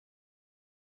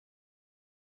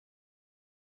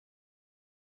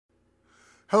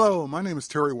Hello, my name is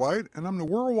Terry White, and I'm the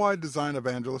Worldwide Design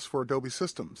Evangelist for Adobe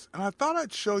Systems. And I thought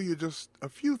I'd show you just a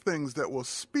few things that will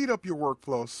speed up your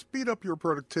workflow, speed up your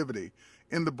productivity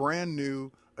in the brand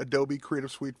new Adobe Creative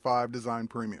Suite 5 Design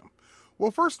Premium. Well,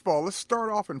 first of all, let's start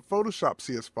off in Photoshop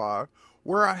CS5,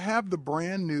 where I have the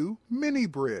brand new mini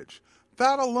bridge.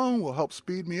 That alone will help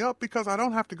speed me up because I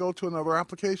don't have to go to another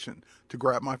application to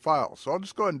grab my file. So I'll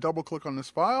just go ahead and double click on this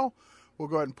file. We'll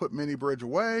go ahead and put mini bridge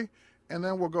away. And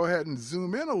then we'll go ahead and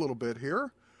zoom in a little bit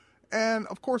here. And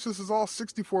of course, this is all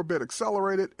 64-bit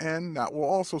accelerated, and that will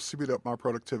also speed up my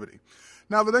productivity.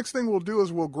 Now, the next thing we'll do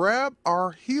is we'll grab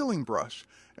our healing brush.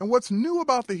 And what's new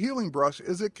about the healing brush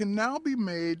is it can now be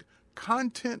made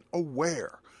content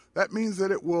aware. That means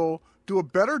that it will do a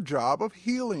better job of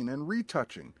healing and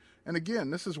retouching. And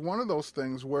again, this is one of those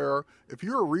things where if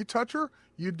you're a retoucher,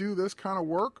 you do this kind of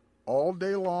work all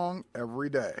day long, every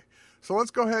day. So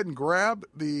let's go ahead and grab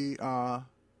the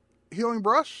healing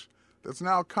brush that's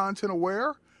now content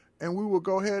aware, and we will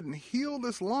go ahead and heal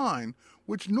this line,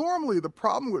 which normally the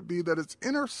problem would be that it's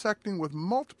intersecting with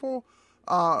multiple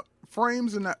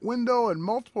frames in that window and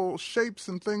multiple shapes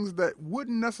and things that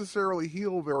wouldn't necessarily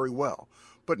heal very well.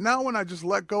 But now when I just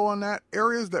let go on that,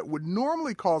 areas that would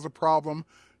normally cause a problem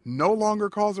no longer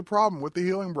cause a problem with the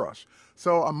healing brush.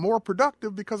 So I'm more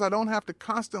productive because I don't have to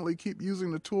constantly keep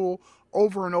using the tool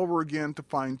over and over again to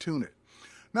fine tune it.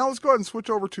 Now let's go ahead and switch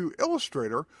over to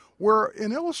Illustrator, where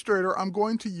in Illustrator I'm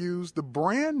going to use the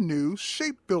brand new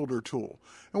Shape Builder tool.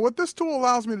 And what this tool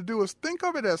allows me to do is think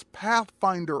of it as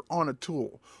Pathfinder on a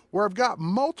tool, where I've got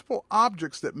multiple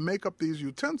objects that make up these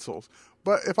utensils.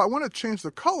 But if I want to change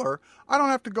the color, I don't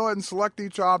have to go ahead and select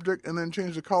each object and then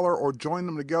change the color or join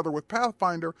them together with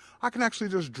Pathfinder. I can actually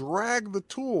just drag the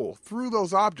tool through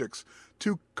those objects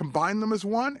to combine them as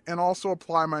one and also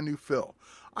apply my new fill.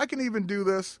 I can even do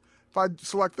this if I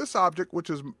select this object, which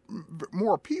is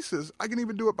more pieces. I can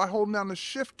even do it by holding down the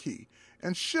Shift key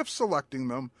and shift selecting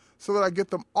them so that I get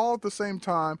them all at the same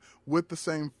time with the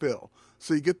same fill.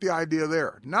 So you get the idea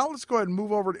there. Now let's go ahead and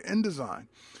move over to InDesign.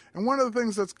 And one of the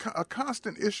things that's a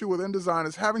constant issue with InDesign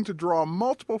is having to draw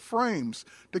multiple frames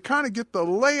to kind of get the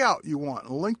layout you want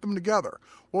and link them together.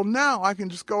 Well, now I can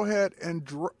just go ahead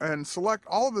and select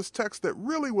all of this text that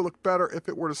really will look better if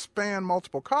it were to span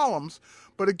multiple columns.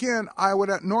 But again, I would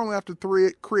normally have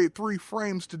to create 3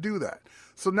 frames to do that.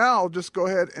 So now I'll just go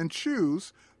ahead and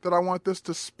choose that I want this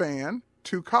to span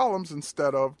 2 columns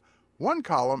instead of 1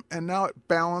 column, and now it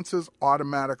balances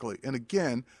automatically. And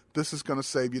again, this is going to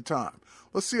save you time.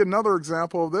 Let's see another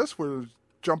example of this. We'll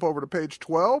jump over to page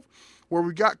 12, where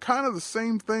we got kind of the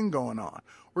same thing going on.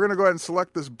 We're going to go ahead and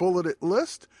select this bulleted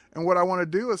list, and what I want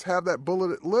to do is have that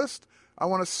bulleted list, I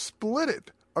want to split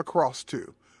it across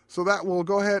 2. So that will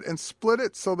go ahead and split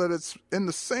it so that it's in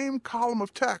the same column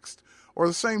of text or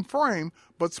the same frame,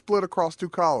 but split across 2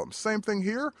 columns. Same thing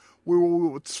here. We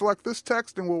will select this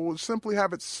text and we'll simply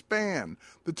have it span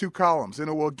the 2 columns, and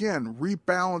it will again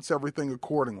rebalance everything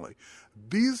accordingly.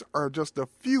 These are just a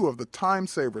few of the time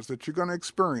savers that you're going to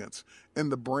experience in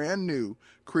the brand new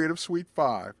Creative Suite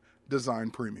 5 Design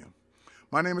Premium.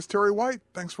 My name is Terry White.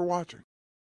 Thanks for watching.